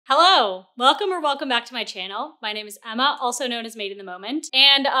Hello, welcome back to my channel. My name is Emma, also known as Made in the Moment,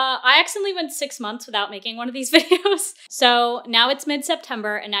 and I accidentally went 6 months without making one of these videos. So now it's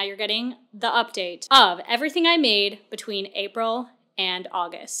mid-September, and now you're getting the update of everything I made between April and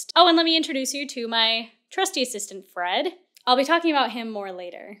August. Oh, and let me introduce you to my trusty assistant, Fred. I'll be talking about him more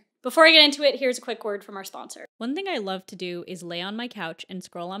later. Before I get into it, here's a quick word from our sponsor. One thing I love to do is lay on my couch and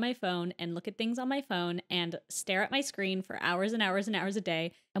scroll on my phone and look at things on my phone and stare at my screen for hours and hours and hours a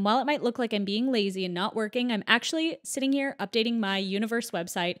day. And while it might look like I'm being lazy and not working, I'm actually sitting here updating my Universe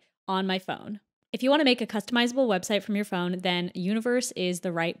website on my phone. If you want to make a customizable website from your phone, then Universe is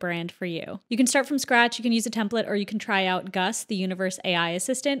the right brand for you. You can start from scratch, you can use a template, or you can try out Gus, the Universe AI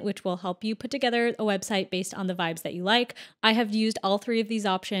assistant, which will help you put together a website based on the vibes that you like. I have used all three of these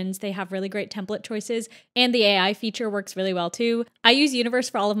options. They have really great template choices, and the AI feature works really well too. I use Universe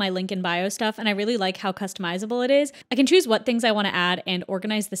for all of my link and bio stuff, and I really like how customizable it is. I can choose what things I want to add and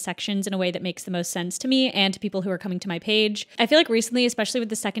organize the sections in a way that makes the most sense to me and to people who are coming to my page. I feel like recently, especially with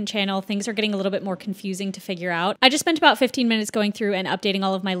the second channel, things are getting a little bit more confusing to figure out. I just spent about 15 minutes going through and updating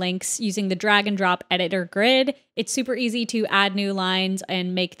all of my links using the drag and drop editor grid. It's super easy to add new lines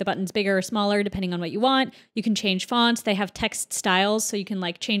and make the buttons bigger or smaller depending on what you want. You can change fonts. They have text styles, so you can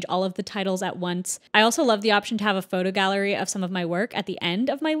change all of the titles at once. I also love the option to have a photo gallery of some of my work at the end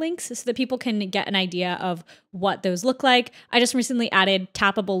of my links so that people can get an idea of what those look like. I just recently added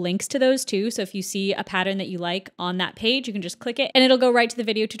tappable links to those too, so if you see a pattern that you like on that page, you can just click it and it'll go right to the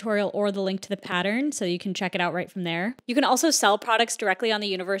video tutorial or the link to the pattern, so you can check it out right from there. You can also sell products directly on the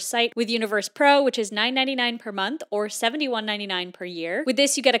Universe site with Universe Pro, which is $9.99 per month or $71.99 per year. With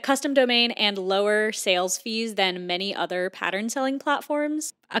this, you get a custom domain and lower sales fees than many other pattern selling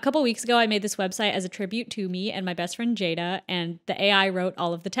platforms. A couple weeks ago, I made this website as a tribute to me and my best friend Jada, and the AI wrote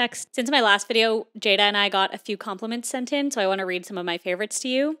all of the text. Since my last video, Jada and I got a few compliments sent in, so I want to read some of my favorites to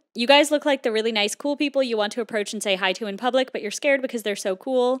you. You guys look like the really nice, cool people you want to approach and say hi to in public, but you're scared because they're so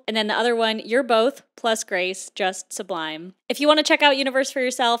cool. And then the other one, you're both, plus Grace, just sublime. If you want to check out Universe for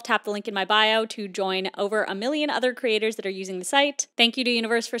yourself, tap the link in my bio to join over 1 million other creators that are using the site. Thank you to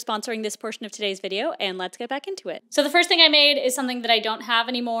Universe for sponsoring this portion of today's video, and let's get back into it. So the first thing I made is something that I don't have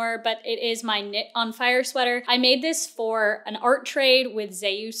anymore, but it is my Knit on Fire sweater. I made this for an art trade with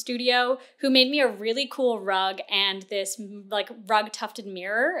Zayu Studio, who made me a really cool rug and this rug tufted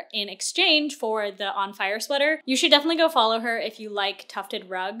mirror in exchange for the On Fire sweater. You should definitely go follow her if you like tufted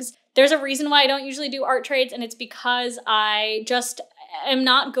rugs. There's a reason why I don't usually do art trades, and it's because I just am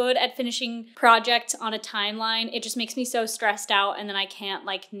not good at finishing projects on a timeline. It just makes me so stressed out, and then I can't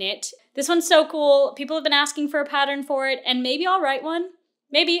knit. This one's so cool. People have been asking for a pattern for it, and maybe I'll write one.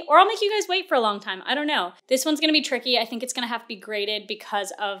 Maybe, or I'll make you guys wait for a long time. I don't know. This one's gonna be tricky. I think it's gonna have to be graded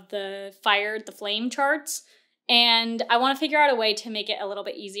because of the flame charts. And I want to figure out a way to make it a little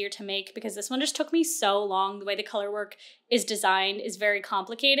bit easier to make because this one just took me so long. The way the color work is designed is very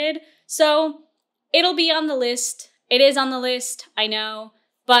complicated. So it'll be on the list. It is on the list, I know.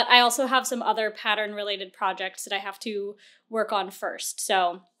 But I also have some other pattern related projects that I have to work on first.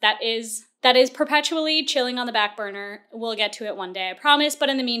 So that is perpetually chilling on the back burner. We'll get to it one day, I promise. But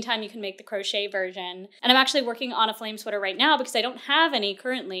in the meantime, you can make the crochet version. And I'm actually working on a flame sweater right now because I don't have any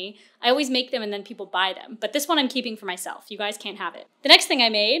currently. I always make them and then people buy them. But this one I'm keeping for myself. You guys can't have it. The next thing I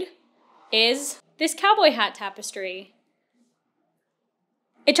made is this cowboy hat tapestry.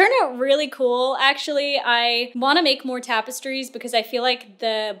 It turned out really cool, actually. I want to make more tapestries because I feel like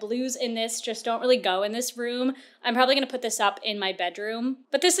the blues in this just don't really go in this room. I'm probably going to put this up in my bedroom.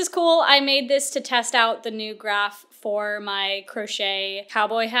 But this is cool. I made this to test out the new graph for my crochet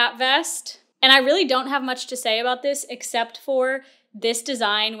cowboy hat vest. And I really don't have much to say about this except for this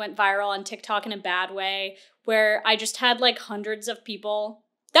design went viral on TikTok in a bad way, where I just had hundreds of people,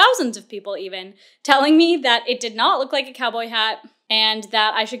 thousands of people even, telling me that it did not look like a cowboy hat and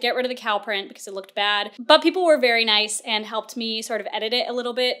that I should get rid of the cow print because it looked bad. But people were very nice and helped me sort of edit it a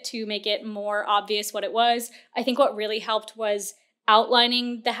little bit to make it more obvious what it was. I think what really helped was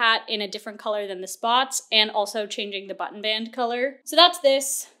outlining the hat in a different color than the spots and also changing the button band color. So that's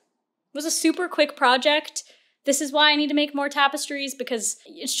this. It was a super quick project. This is why I need to make more tapestries because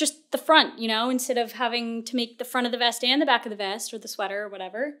it's just the front, you know, instead of having to make the front of the vest and the back of the vest or the sweater or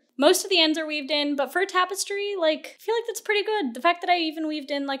whatever. Most of the ends are weaved in, but for a tapestry, I feel like that's pretty good. The fact that I even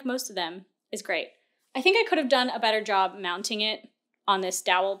weaved in most of them is great. I think I could have done a better job mounting it on this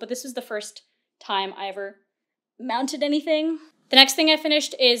dowel, but this was the first time I ever mounted anything. The next thing I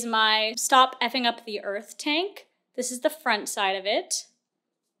finished is my Stop Effing Up the Earth tank. This is the front side of it,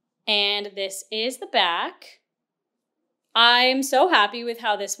 and this is the back. I'm so happy with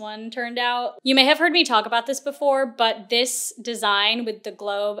how this one turned out. You may have heard me talk about this before, but this design with the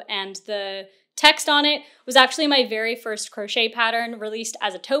globe and the text on it was actually my very first crochet pattern released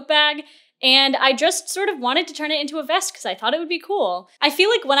as a tote bag. And I just sort of wanted to turn it into a vest because I thought it would be cool. I feel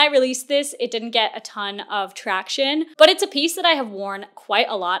like when I released this, it didn't get a ton of traction, but it's a piece that I have worn quite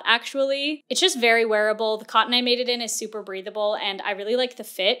a lot actually. It's just very wearable. The cotton I made it in is super breathable and I really like the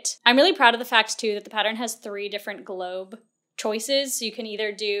fit. I'm really proud of the fact too that the pattern has 3 different globe choices. So you can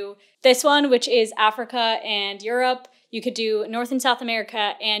either do this one, which is Africa and Europe. You could do North and South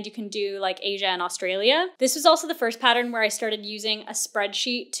America, and you can do like Asia and Australia. This was also the first pattern where I started using a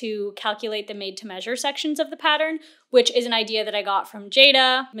spreadsheet to calculate the made to measure sections of the pattern, which is an idea that I got from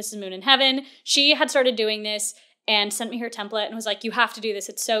Jada, Mrs. Moon in Heaven. She had started doing this and sent me her template and was like, you have to do this.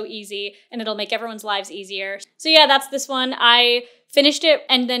 It's so easy and it'll make everyone's lives easier. So yeah, that's this one. I finished it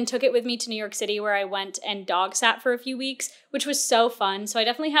and then took it with me to New York City where I went and dog sat for a few weeks, which was so fun. So I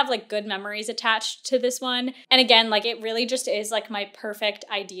definitely have like good memories attached to this one. And again, like it really just is like my perfect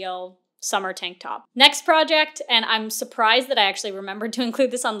ideal summer tank top. Next project, and I'm surprised that I actually remembered to include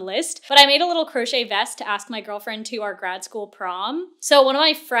this on the list, but I made a little crochet vest to ask my girlfriend to our grad school prom. So one of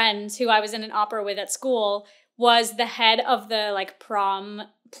my friends who I was in an opera with at school was the head of the like prom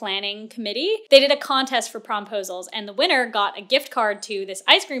planning committee. They did a contest for promposals and the winner got a gift card to this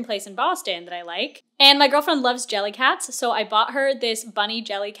ice cream place in Boston that I like. And my girlfriend loves jellycats, so I bought her this bunny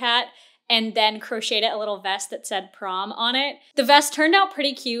jellycat and then crocheted a little vest that said prom on it. The vest turned out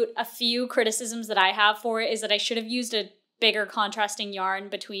pretty cute. A few criticisms that I have for it is that I should have used a bigger contrasting yarn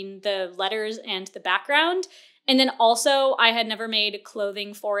between the letters and the background. And then also, I had never made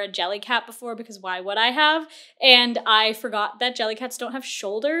clothing for a jellycat before because why would I have? And I forgot that jellycats don't have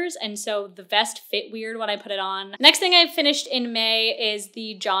shoulders, and so the vest fit weird when I put it on. Next thing I finished in May is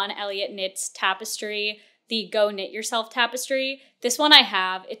the John Elliot Knits tapestry, the Go Knit Yourself tapestry. This one I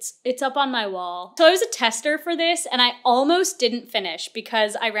have, it's up on my wall. So I was a tester for this, and I almost didn't finish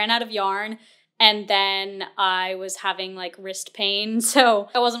because I ran out of yarn. And then I was having like wrist pain, so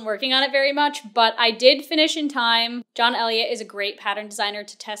I wasn't working on it very much, but I did finish in time. John Elliot is a great pattern designer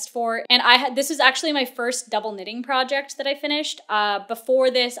to test for. And this was actually my first double knitting project that I finished.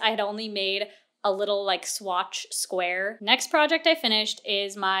 Before this, I had only made a little like swatch square. Next project I finished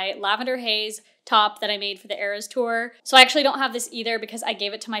is my lavender haze top that I made for the Eras tour. So I actually don't have this either because I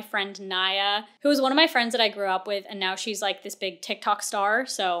gave it to my friend Naya, who was one of my friends that I grew up with, and now she's like this big TikTok star,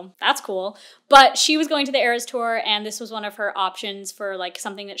 so that's cool. But she was going to the Eras tour and this was one of her options for like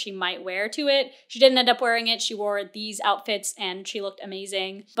something that she might wear to it. She didn't end up wearing it. She wore these outfits and she looked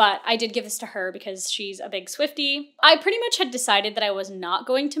amazing, but I did give this to her because she's a big Swiftie. I pretty much had decided that I was not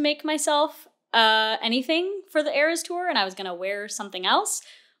going to make myself anything for the Eras tour and I was gonna wear something else.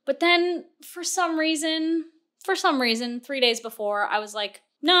 But then for some reason, 3 days before, I was like,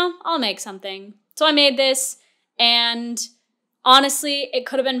 no, I'll make something. So I made this, and honestly, it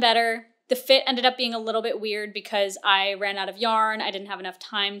could have been better. The fit ended up being a little bit weird because I ran out of yarn. I didn't have enough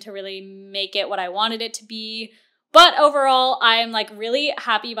time to really make it what I wanted it to be. But overall, I'm like really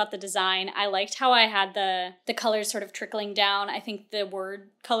happy about the design. I liked how I had the colors sort of trickling down. I think the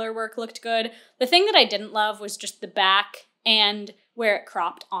word color work looked good. The thing that I didn't love was just the back and where it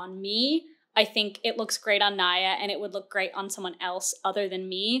cropped on me. I think it looks great on Naya and it would look great on someone else other than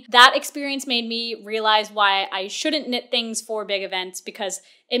me. That experience made me realize why I shouldn't knit things for big events because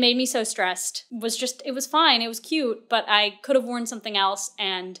it made me so stressed. It was fine, it was cute, but I could have worn something else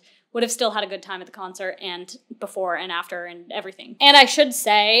and would have still had a good time at the concert and before and after and everything. And I should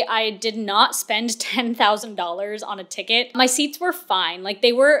say, I did not spend $10,000 on a ticket. My seats were fine, like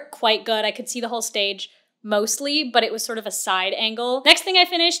they were quite good. I could see the whole stage mostly, but it was sort of a side angle. Next thing I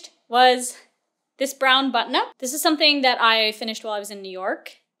finished was this brown button-up. This is something that I finished while I was in New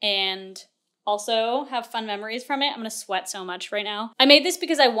York and also have fun memories from it. I'm gonna sweat so much right now. I made this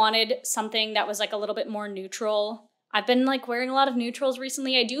because I wanted something that was like a little bit more neutral. I've been like wearing a lot of neutrals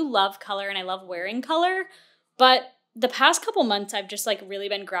recently. I do love color and I love wearing color, but the past couple months, I've just like really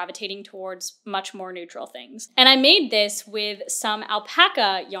been gravitating towards much more neutral things. And I made this with some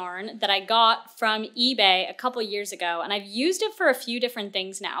alpaca yarn that I got from eBay a couple years ago, and I've used it for a few different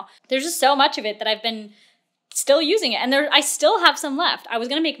things now. There's just so much of it that I've been still using it, and I still have some left. I was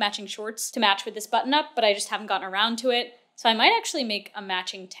gonna make matching shorts to match with this button up, but I just haven't gotten around to it. So I might actually make a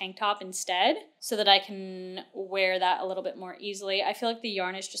matching tank top instead so that I can wear that a little bit more easily. I feel like the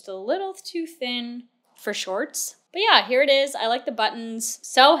yarn is just a little too thin for shorts. But yeah, here it is. I like the buttons.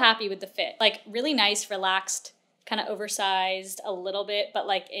 So happy with the fit. Like really nice, relaxed, kind of oversized a little bit, but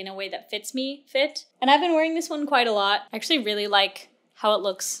like in a way that fits me fit. And I've been wearing this one quite a lot. I actually really like how it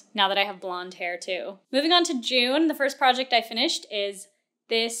looks now that I have blonde hair too. Moving on to June, the first project I finished is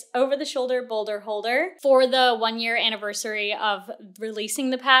this over-the-shoulder boulder holder. For the 1-year anniversary of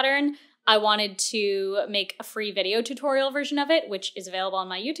releasing the pattern, I wanted to make a free video tutorial version of it, which is available on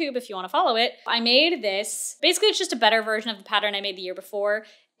my YouTube if you want to follow it. I made this. Basically, it's just a better version of the pattern I made the year before,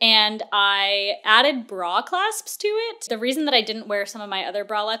 and I added bra clasps to it. The reason that I didn't wear some of my other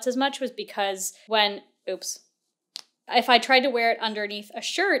bralettes as much was because if I tried to wear it underneath a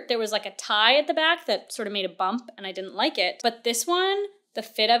shirt, there was like a tie at the back that sort of made a bump, and I didn't like it. But this one, the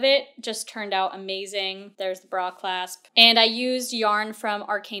fit of it just turned out amazing. There's the bra clasp. And I used yarn from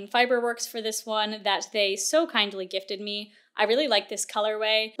Arcanefibreworks for this one that they so kindly gifted me. I really like this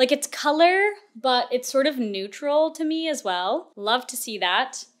colorway. Like, it's color, but it's sort of neutral to me as well. Love to see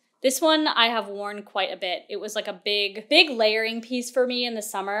that. This one I have worn quite a bit. It was like a big layering piece for me in the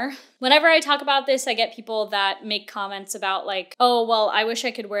summer. Whenever I talk about this, I get people that make comments about like, oh, well, I wish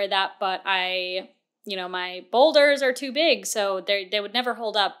I could wear that, but my boulders are too big, so they would never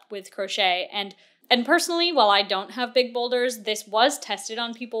hold up with crochet. And personally, while I don't have big boulders, this was tested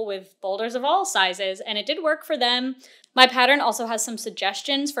on people with boulders of all sizes, and it did work for them. My pattern also has some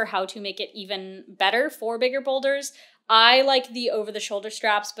suggestions for how to make it even better for bigger boulders. I like the over-the-shoulder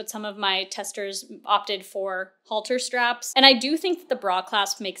straps, but some of my testers opted for halter straps. And I do think that the bra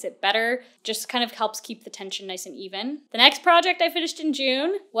clasp makes it better, just kind of helps keep the tension nice and even. The next project I finished in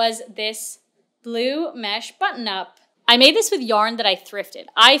June was this blue mesh button-up. I made this with yarn that I thrifted.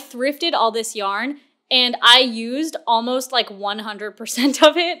 I thrifted all this yarn, and I used almost like 100%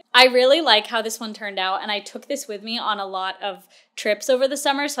 of it. I really like how this one turned out, and I took this with me on a lot of trips over the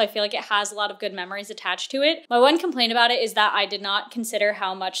summer, so I feel like it has a lot of good memories attached to it. My one complaint about it is that I did not consider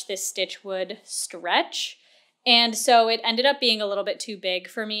how much this stitch would stretch, and so it ended up being a little bit too big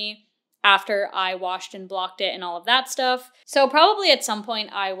for me after I washed and blocked it and all of that stuff. So probably at some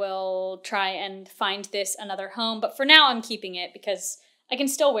point I will try and find this another home, but for now I'm keeping it because I can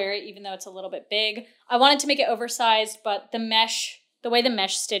still wear it even though it's a little bit big. I wanted to make it oversized, but the way the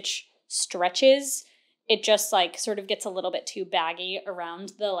mesh stitch stretches, it just like sort of gets a little bit too baggy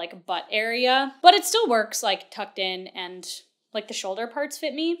around the like butt area, but it still works like tucked in and like the shoulder parts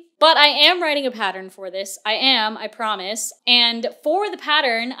fit me. But I am writing a pattern for this. I promise. And for the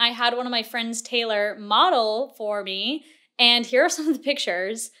pattern, I had one of my friends, Taylor, model for me. And here are some of the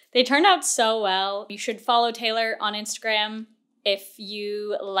pictures. They turned out so well. You should follow Taylor on Instagram if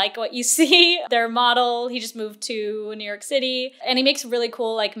you like what you see. Their model, he just moved to New York City, and he makes really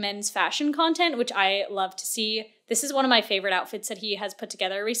cool like men's fashion content, which I love to see. This is one of my favorite outfits that he has put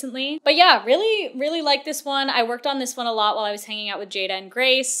together recently. But yeah, really like this one. I worked on this one a lot while I was hanging out with Jada and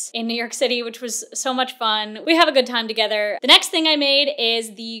Grace in New York City, which was so much fun. We have a good time together. The next thing I made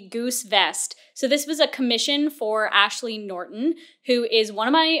is the goose vest. So this was a commission for Ashley Norton, who is one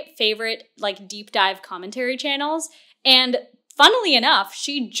of my favorite like deep dive commentary channels. And funnily enough,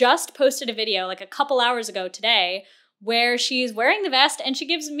 she just posted a video like a couple hours ago today where she's wearing the vest and she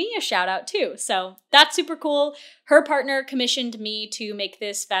gives me a shout out too. So that's super cool. Her partner commissioned me to make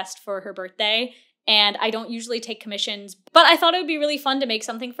this vest for her birthday, and I don't usually take commissions, but I thought it would be really fun to make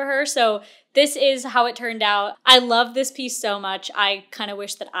something for her. So this is how it turned out. I love this piece so much. I kind of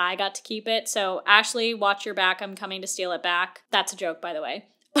wish that I got to keep it. So Ashley, watch your back. I'm coming to steal it back. That's a joke, by the way.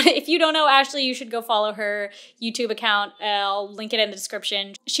 But if you don't know Ashley, you should go follow her YouTube account. I'll link it in the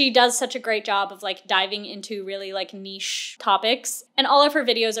description. She does such a great job of like diving into really like niche topics. And all of her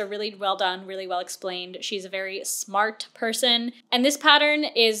videos are really well done, really well explained. She's a very smart person. And this pattern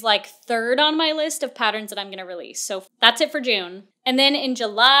is like third on my list of patterns that I'm gonna release. So that's it for June. And then in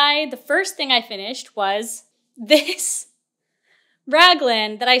July, the first thing I finished was this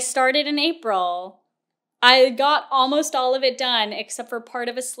raglan that I started in April. I got almost all of it done except for part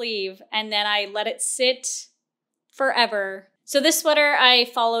of a sleeve, and then I let it sit forever. So this sweater, I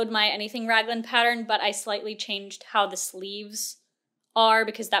followed my anything raglan pattern, but I slightly changed how the sleeves are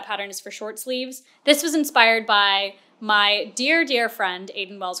because that pattern is for short sleeves. This was inspired by my dear friend,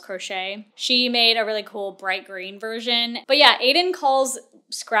 Aiden Wells Crochet. She made a really cool bright green version. But yeah, Aiden calls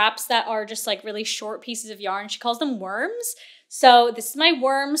scraps that are just like really short pieces of yarn, she calls them worms. So this is my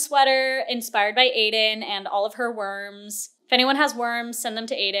worm sweater inspired by Aiden and all of her worms. If anyone has worms, send them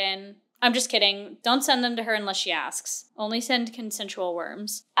to Aiden. I'm just kidding. Don't send them to her unless she asks. Only send consensual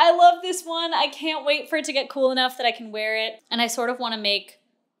worms. I love this one. I can't wait for it to get cool enough that I can wear it. And I sort of want to make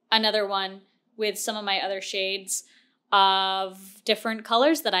another one with some of my other shades of different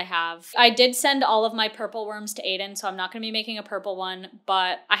colors that I have. I did send all of my purple worms to Aiden, so I'm not going to be making a purple one,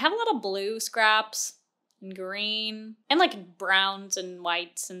 but I have a lot of blue scraps and green and like browns and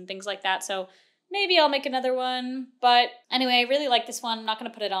whites and things like that. So Maybe I'll make another one. But anyway, I really like this one. I'm not going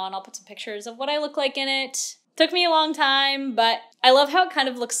to put it on. I'll put some pictures of what I look like in it. Took me a long time, but I love how it kind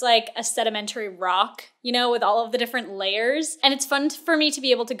of looks like a sedimentary rock, you know, with all of the different layers. And it's fun for me to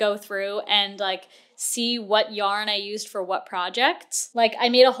be able to go through and like see what yarn I used for what projects. Like I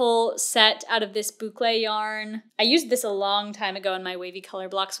made a whole set out of this boucle yarn. I used this a long time ago in my wavy color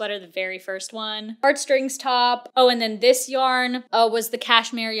block sweater, the very first one. Heartstrings top. Oh, and then this yarn was the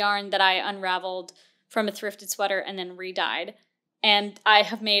cashmere yarn that I unraveled from a thrifted sweater and then re-dyed. And I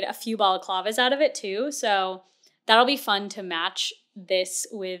have made a few balaclavas out of it too, so that'll be fun to match this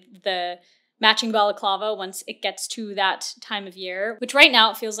with the matching balaclava once it gets to that time of year, which right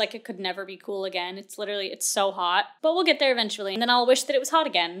now it feels like it could never be cool again. It's so hot, but we'll get there eventually, and then I'll wish that it was hot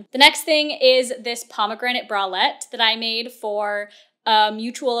again. The next thing is this pomegranate bralette that I made for a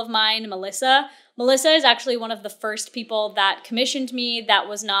mutual of mine, Melissa. Melissa is actually one of the first people that commissioned me that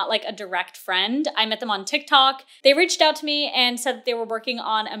was not like a direct friend. I met them on TikTok. They reached out to me and said that they were working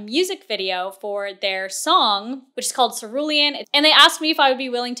on a music video for their song, which is called Cerulean. And they asked me if I would be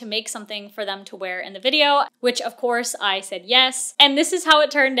willing to make something for them to wear in the video, which of course I said yes. And this is how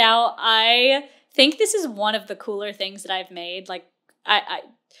it turned out. I think this is one of the cooler things that I've made. Like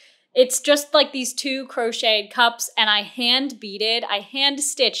it's just like these two crocheted cups, and I hand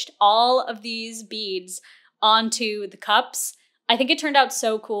stitched all of these beads onto the cups. I think it turned out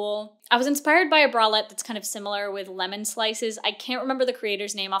so cool. I was inspired by a bralette that's kind of similar with lemon slices. I can't remember the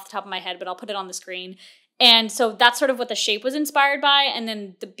creator's name off the top of my head, but I'll put it on the screen. And so that's sort of what the shape was inspired by. And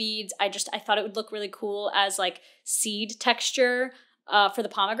then the beads, I thought it would look really cool as like seed texture for the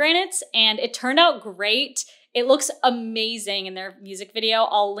pomegranates. And it turned out great. It looks amazing in their music video.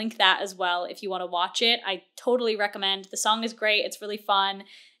 I'll link that as well if you want to watch it. I totally recommend. The song is great. It's really fun.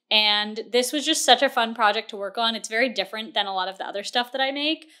 And this was just such a fun project to work on. It's very different than a lot of the other stuff that I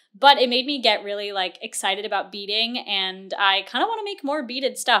make, but it made me get really like excited about beading, and I kind of want to make more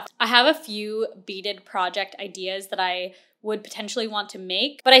beaded stuff. I have a few beaded project ideas that I would potentially want to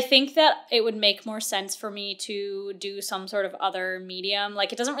make, but I think that it would make more sense for me to do some sort of other medium.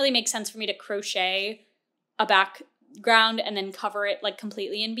 Like it doesn't really make sense for me to crochet a background and then cover it like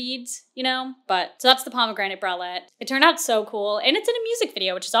completely in beads, you know? But so that's the pomegranate bralette. It turned out so cool, and it's in a music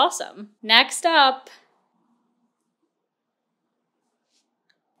video, which is awesome. Next up,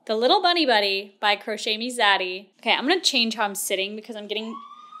 the Little Bunny Buddy by Crochet Me Zaddy. Okay, I'm gonna change how I'm sitting because I'm getting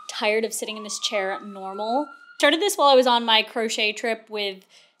tired of sitting in this chair normal. Started this while I was on my crochet trip with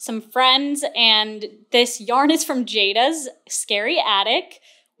some friends, and this yarn is from Jada's Scary Attic,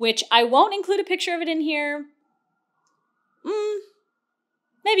 which I won't include a picture of it in here.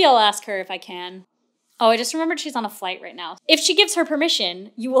 Maybe I'll ask her if I can. Oh, I just remembered she's on a flight right now. If she gives her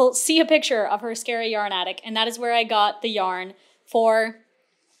permission, you will see a picture of her Scary Yarn Attic, and that is where I got the yarn for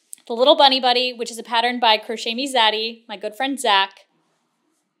the Little Bunny Buddy, which is a pattern by Crochet Me Zaddy, my good friend Zach.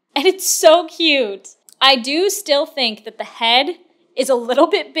 And it's so cute. I do still think that the head is a little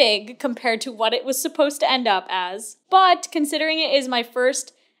bit big compared to what it was supposed to end up as, but considering it is my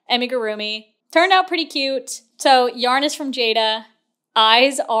first amigurumi, turned out pretty cute. So yarn is from Jada.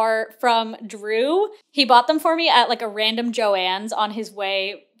 Eyes are from Drew. He bought them for me at like a random Joann's on his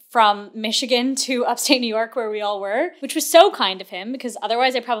way from Michigan to upstate New York where we all were, which was so kind of him because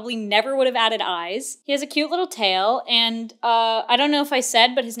otherwise I probably never would have added eyes. He has a cute little tail, and I don't know if I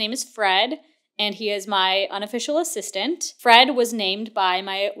said, but his name is Fred, and he is my unofficial assistant. Fred was named by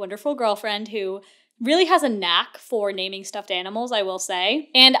my wonderful girlfriend who really has a knack for naming stuffed animals, I will say.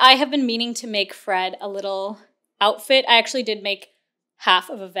 And I have been meaning to make Fred a little outfit. I actually did make half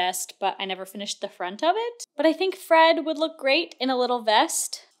of a vest, but I never finished the front of it. But I think Fred would look great in a little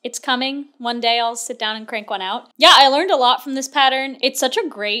vest. It's coming. One day I'll sit down and crank one out. Yeah, I learned a lot from this pattern. It's such a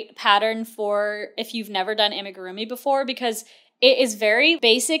great pattern for if you've never done amigurumi before, because it is very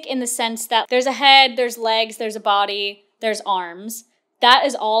basic in the sense that there's a head, there's legs, there's a body, there's arms. That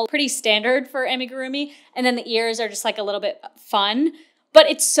is all pretty standard for amigurumi. And then the ears are just like a little bit fun. But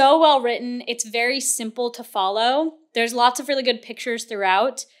it's so well written. It's very simple to follow. There's lots of really good pictures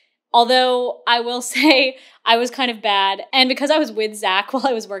throughout. Although I will say I was kind of bad. And because I was with Zach while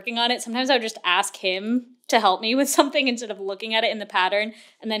I was working on it, sometimes I would just ask him to help me with something instead of looking at it in the pattern.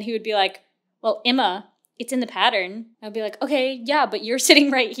 And then he would be like, well, Emma, it's in the pattern. I'd be like, okay, yeah, but you're sitting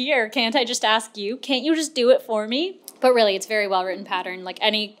right here. Can't I just ask you? Can't you just do it for me? But really, it's a very well-written pattern. Like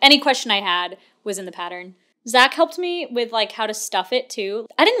any question I had was in the pattern. Zach helped me with like how to stuff it too.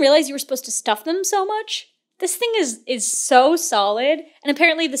 I didn't realize you were supposed to stuff them so much. This thing is so solid. And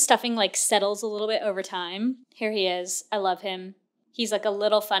apparently the stuffing like settles a little bit over time. Here he is. I love him. He's like a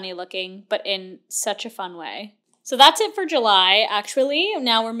little funny looking, but in such a fun way. So that's it for July, actually.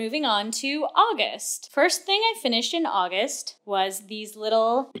 Now we're moving on to August. First thing I finished in August was these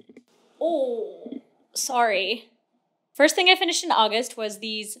little, First thing I finished in August was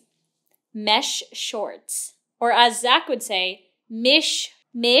these mesh shorts. Or as Zach would say, mish.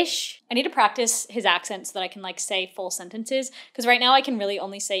 I need to practice his accent so that I can like say full sentences. Because right now I can really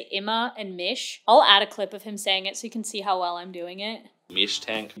only say Imma and mish. I'll add a clip of him saying it so you can see how well I'm doing it. Mesh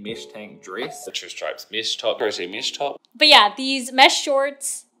tank dress. The two stripes, mesh top, crochet mesh top. But yeah, these mesh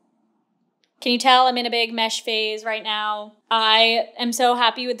shorts. Can you tell I'm in a big mesh phase right now? I am so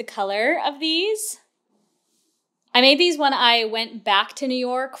happy with the color of these. I made these when I went back to New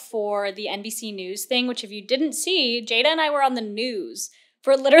York for the NBC News thing, which if you didn't see, Jada and I were on the news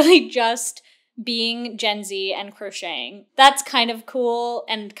for literally just being Gen Z and crocheting. That's kind of cool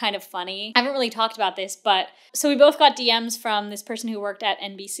and kind of funny. I haven't really talked about this, but so we both got DMs from this person who worked at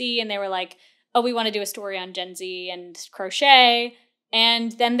NBC and they were like, oh, we want to do a story on Gen Z and crochet.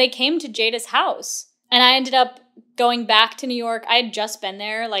 And then they came to Jada's house and I ended up going back to New York. I had just been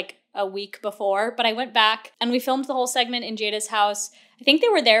there like a week before, but I went back and we filmed the whole segment in Jada's house. I think they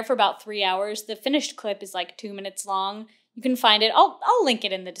were there for about 3 hours. The finished clip is like 2 minutes long. You can find it. I'll link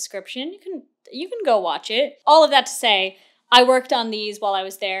it in the description. You can go watch it. All of that to say, I worked on these while I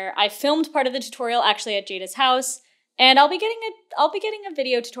was there. I filmed part of the tutorial actually at Jada's house, and I'll be getting a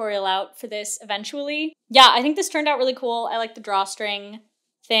video tutorial out for this eventually. Yeah, I think this turned out really cool. I like the drawstring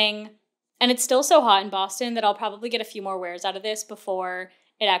thing, and it's still so hot in Boston that I'll probably get a few more wears out of this before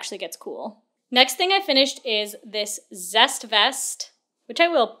it actually gets cool. Next thing I finished is this Zest vest, which I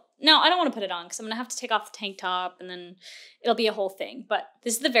don't want to put it on because I'm going to have to take off the tank top and then it'll be a whole thing. But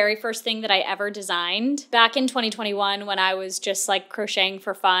this is the very first thing that I ever designed. Back in 2021 when I was just like crocheting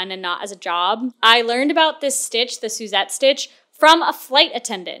for fun and not as a job, I learned about this stitch, the Suzette stitch, from a flight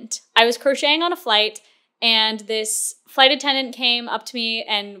attendant. I was crocheting on a flight and this flight attendant came up to me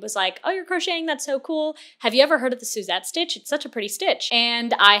and was like, oh, you're crocheting? That's so cool. Have you ever heard of the Suzette stitch? It's such a pretty stitch.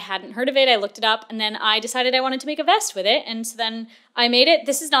 And I hadn't heard of it. I looked it up and then I decided I wanted to make a vest with it. And so then I made it.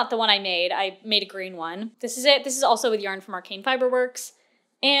 This is not the one I made. I made a green one. This is it. This is also with yarn from Arcanefibreworks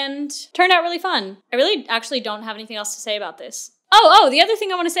and turned out really fun. I really actually don't have anything else to say about this. Oh, the other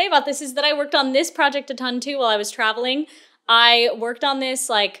thing I want to say about this is that I worked on this project a ton too while I was traveling. I worked on this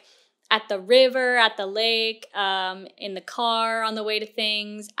like at the river, at the lake, in the car on the way to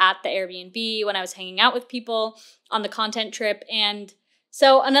things, at the Airbnb, when I was hanging out with people on the content trip. And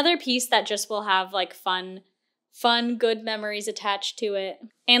so another piece that just will have like fun, good memories attached to it.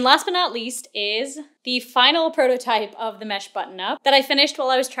 And last but not least is the final prototype of the mesh button-up that I finished while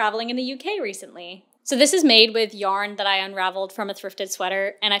I was traveling in the UK recently. So this is made with yarn that I unraveled from a thrifted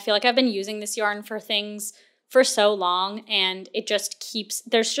sweater. And I feel like I've been using this yarn for things for so long and it just keeps,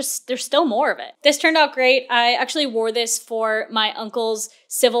 there's still more of it. This turned out great. I actually wore this for my uncle's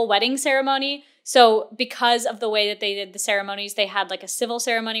civil wedding ceremony. So because of the way that they did the ceremonies, they had like a civil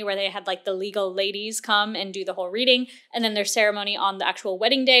ceremony where they had like the legal ladies come and do the whole reading. And then their ceremony on the actual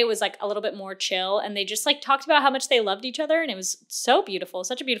wedding day was like a little bit more chill. And they just like talked about how much they loved each other. And it was so beautiful,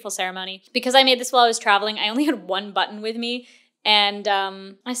 such a beautiful ceremony. Because I made this while I was traveling, I only had one button with me. And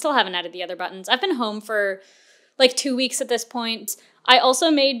I still haven't added the other buttons. I've been home for like 2 weeks at this point. I also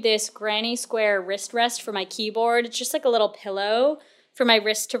made this granny square wrist rest for my keyboard. It's just like a little pillow for my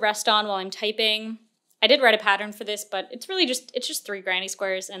wrist to rest on while I'm typing. I did write a pattern for this, but it's just 3 granny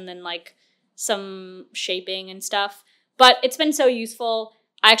squares and then like some shaping and stuff. But it's been so useful.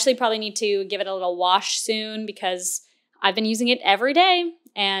 I actually probably need to give it a little wash soon because I've been using it every day.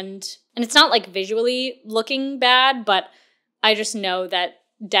 And it's not like visually looking bad, but I just know that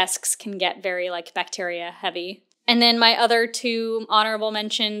desks can get very like bacteria heavy. And then my other 2 honorable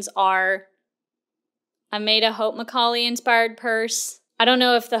mentions are I made a Hope Macaulay inspired purse. I don't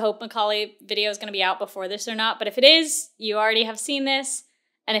know if the Hope Macaulay video is going to be out before this or not, but if it is, you already have seen this.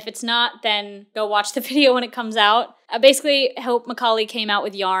 And if it's not, then go watch the video when it comes out. Basically, Hope Macaulay came out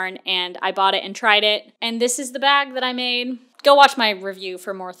with yarn and I bought it and tried it. And this is the bag that I made. Go watch my review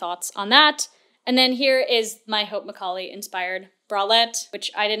for more thoughts on that. And then here is my Hope Macaulay inspired bralette,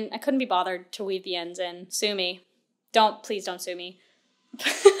 which I couldn't be bothered to weave the ends in. Sue me. Please don't sue me.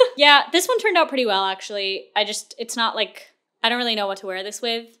 Yeah, this one turned out pretty well, actually. It's not like, I don't really know what to wear this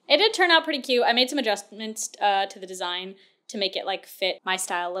with. It did turn out pretty cute. I made some adjustments to the design to make it like fit my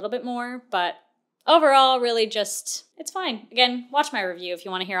style a little bit more, but overall, really just, it's fine. Again, watch my review if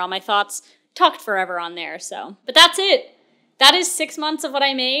you want to hear all my thoughts. Talked forever on there, so. But that's it. That is 6 months of what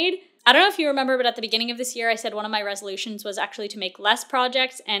I made. I don't know if you remember, but at the beginning of this year, I said one of my resolutions was actually to make less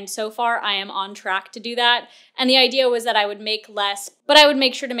projects, and so far I am on track to do that. And the idea was that I would make less, but I would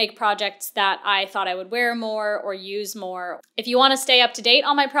make sure to make projects that I thought I would wear more or use more. If you want to stay up to date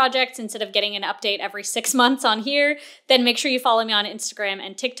on my projects instead of getting an update every 6 months on here, then make sure you follow me on Instagram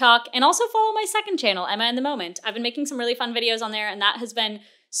and TikTok, and also follow my second channel, Emma in the Moment. I've been making some really fun videos on there, and that has been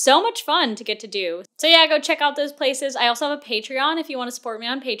so much fun to get to do. So yeah, go check out those places. I also have a Patreon if you want to support me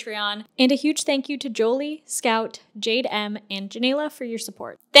on Patreon. And a huge thank you to Jolie, Scout, Jade M, and Janela for your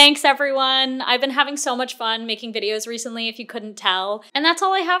support. Thanks everyone. I've been having so much fun making videos recently if you couldn't tell. And that's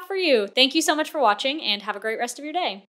all I have for you. Thank you so much for watching and have a great rest of your day.